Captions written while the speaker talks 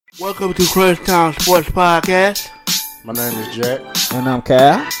Welcome to Crunchtown Sports Podcast. My name is Jack. And I'm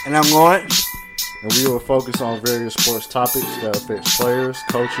Cal. And I'm Lawrence. And we will focus on various sports topics that affect players,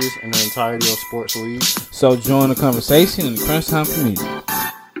 coaches, and the entirety of sports leagues. So join the conversation in the Crunchtown community.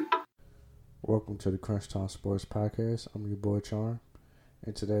 Welcome to the Crunchtown Sports Podcast. I'm your boy Charm.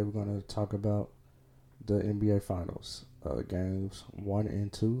 And today we're going to talk about the NBA Finals, games 1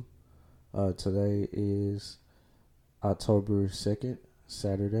 and 2. Today is October 2nd,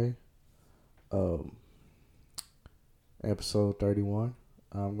 Saturday, episode 31.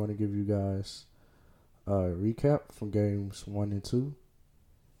 I'm going to give you guys a recap from games 1 and 2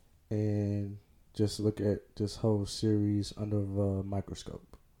 and just look at this whole series under a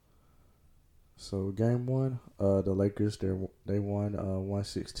microscope. So game 1, the Lakers, they won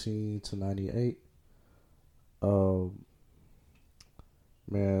 116-98.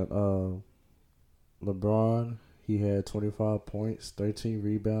 LeBron, he had 25 points, 13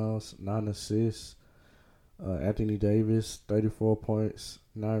 rebounds, 9 assists. Anthony Davis, 34 points,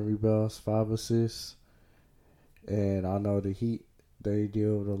 9 rebounds, 5 assists. And I know the Heat, they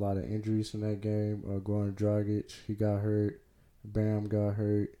deal with a lot of injuries in that game. Goran Dragic, he got hurt. Bam got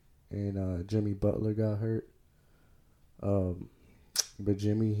hurt. And Jimmy Butler got hurt. But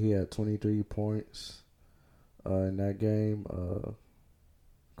Jimmy, he had 23 points in that game.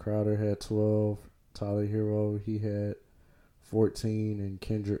 Crowder had 12. Tyler Hero, he had 14. And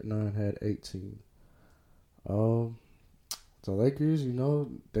Kendrick Nunn had 18. The Lakers,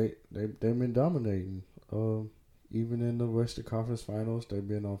 they've been dominating. Even in the Western Conference Finals, they've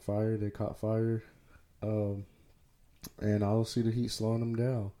been on fire. They caught fire. And I don't see the Heat slowing them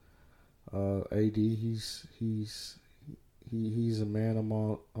down. AD, he's a man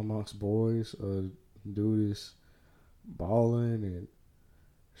amongst boys. Dude is balling and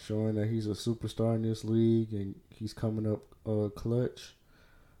showing that he's a superstar in this league, and he's coming up clutch.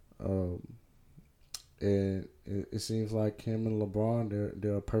 And it seems like him and LeBron,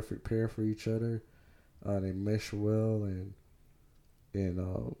 they're a perfect pair for each other. They mesh well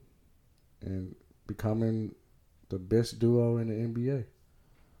and becoming the best duo in the NBA.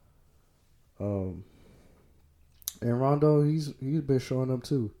 And Rondo, he's been showing up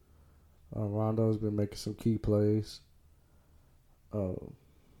too. Rondo's been making some key plays.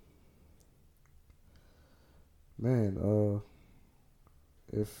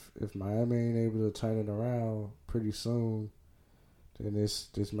 If Miami ain't able to turn it around pretty soon, then this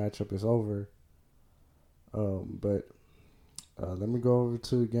matchup is over. But let me go over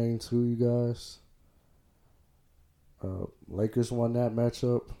to game 2, you guys. Lakers won that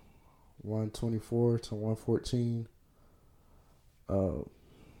matchup, 124-114.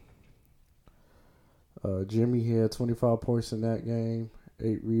 Jimmy had 25 points in that game,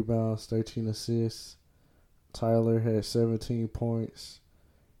 8 rebounds, 13 assists. Tyler had 17 points,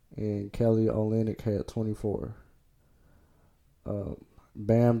 and Kelly Olynyk had 24.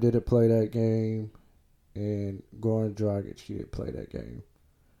 Bam didn't play that game, and Goran Dragic did play that game.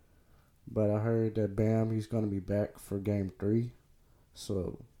 But I heard that Bam, he's going to be back for game 3.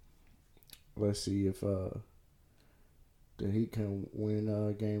 So let's see if the Heat can win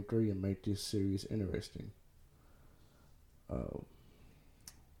game 3 and make this series interesting.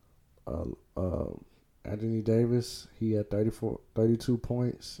 Anthony Davis, he had 32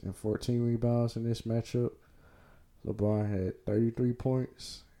 points and 14 rebounds in this matchup. LeBron had 33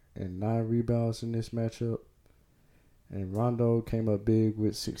 points and 9 rebounds in this matchup. And Rondo came up big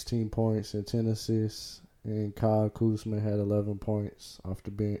with 16 points and 10 assists. And Kyle Kuzma had 11 points off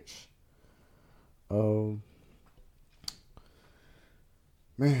the bench. It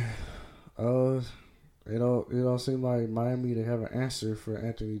don't seem like Miami to have an answer for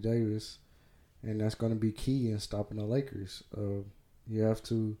Anthony Davis. And that's going to be key in stopping the Lakers. You have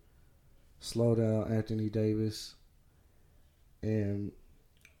to slow down Anthony Davis. And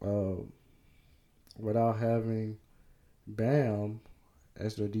without having Bam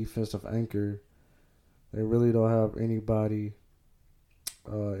as their defensive anchor, they really don't have anybody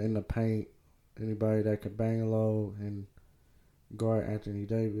in the paint, anybody that can bang low and guard Anthony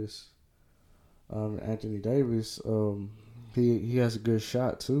Davis. Anthony Davis, he has a good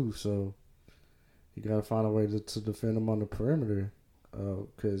shot too, so you gotta find a way to defend him on the perimeter.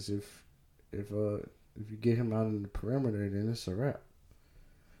 Because if you get him out in the perimeter, then it's a wrap.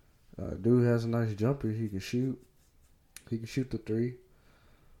 Dude has a nice jumper. He can shoot. He can shoot the 3.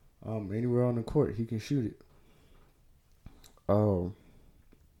 Anywhere on the court, he can shoot it. But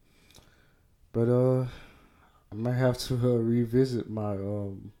I might have to revisit my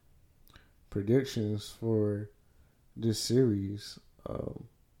predictions for this series.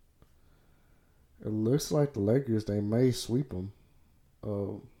 It looks like the Lakers, they may sweep them.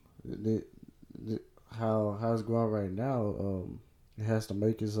 how it's going right now, it has the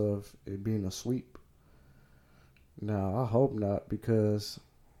makings of it being a sweep. Now I hope not, because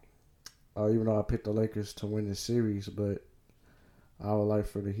even though I picked the Lakers to win this series, but I would like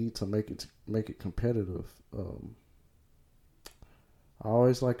for the Heat to make it competitive. I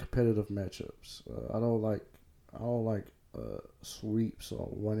always like competitive matchups. I don't like sweeps or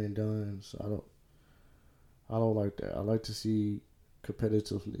one and dones. I don't like that. I like to see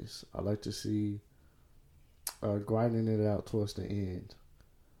competitiveness. I like to see grinding it out towards the end.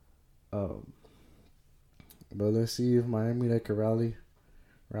 Um, but let's see if Miami, they can rally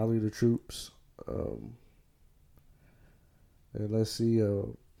the troops. And let's see.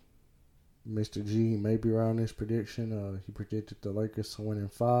 Mr. G may be around this prediction. He predicted the Lakers to win in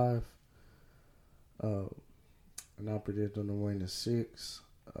 5. And I predicted them to win in 6.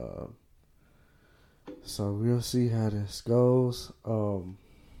 So we'll see how this goes.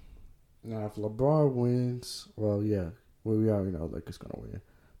 Now, if LeBron wins, we already know Lakers gonna win.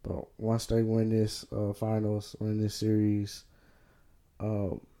 But once they win this finals, win this series,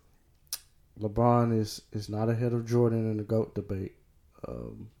 LeBron is not ahead of Jordan in the GOAT debate.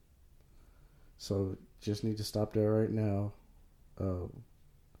 So just need to stop there right now.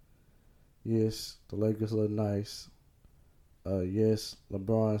 Yes, the Lakers look nice. Yes,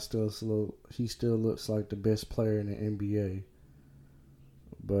 LeBron still looks like the best player in the NBA.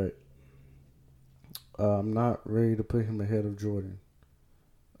 But I'm not ready to put him ahead of Jordan.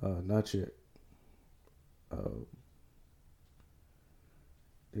 Not yet.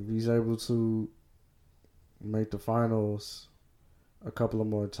 If he's able to make the finals a couple of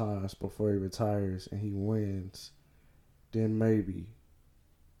more times before he retires and he wins, then maybe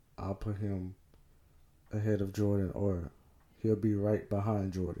I'll put him ahead of Jordan, or he'll be right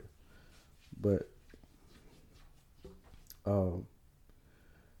behind Jordan. But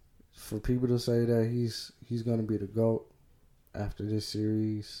for people to say that he's going to be the GOAT after this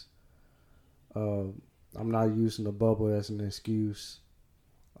series, I'm not using the bubble as an excuse,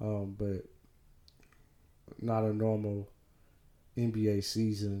 but not a normal NBA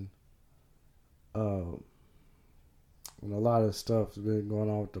season. And a lot of stuff's been going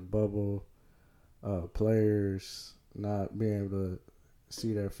on with the bubble. Players not being able to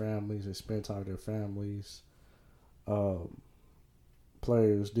see their families and spend time with their families.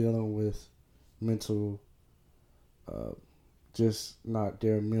 Players dealing with mental, just not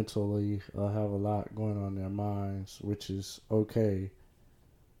there mentally, have a lot going on in their minds, which is okay,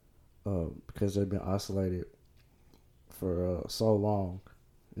 because they've been isolated for so long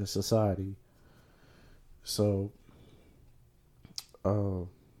in society. So, I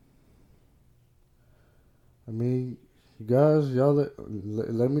mean, you guys, y'all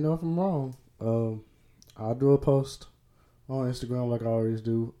let me know if I'm wrong. I'll do a post on Instagram like I always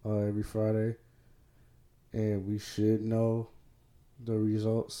do every Friday, and we should know the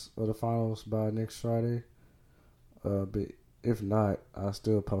results of the finals by next Friday. But if not, I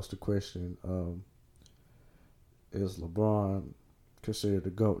still post a question. Is LeBron considered the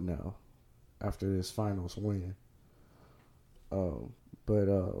GOAT now after this finals win?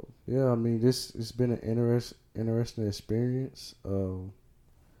 Yeah, I mean, it's been an interesting experience.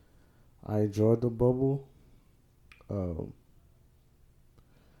 I enjoyed the bubble. I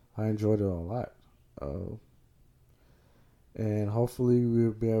enjoyed it a lot. And hopefully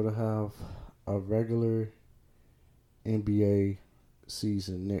we'll be able to have a regular NBA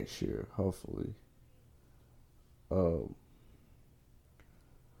season next year, hopefully.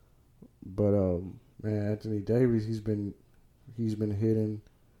 Man, Anthony Davis, he's been hitting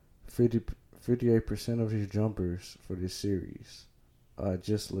 58% of his jumpers for this series. I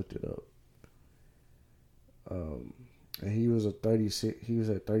just looked it up. And he was at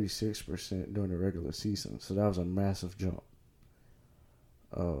 36% during the regular season, so that was a massive jump.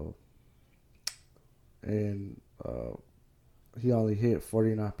 He only hit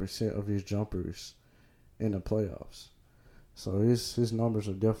 49% of his jumpers in the playoffs. So his numbers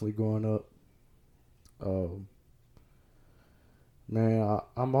are definitely going up. Man, I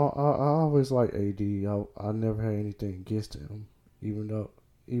always liked AD. I never had anything against him, even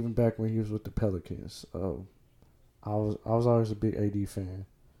back when he was with the Pelicans. I was always a big AD fan.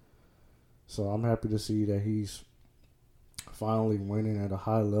 So I'm happy to see that he's finally winning at a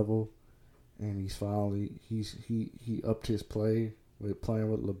high level, and he upped his play with playing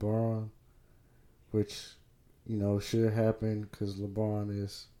with LeBron, which should happen because LeBron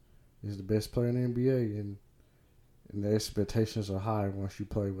is the best player in the NBA, and the expectations are high once you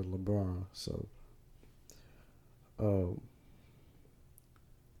play with LeBron. So,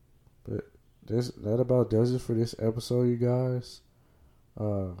 but that about does it for this episode, you guys.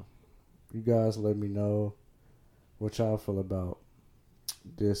 You guys let me know what y'all feel about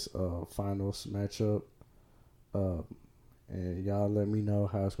this finals matchup. And y'all let me know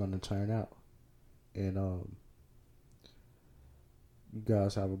how it's going to turn out. And you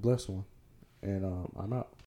guys have a blessed one. And I'm out.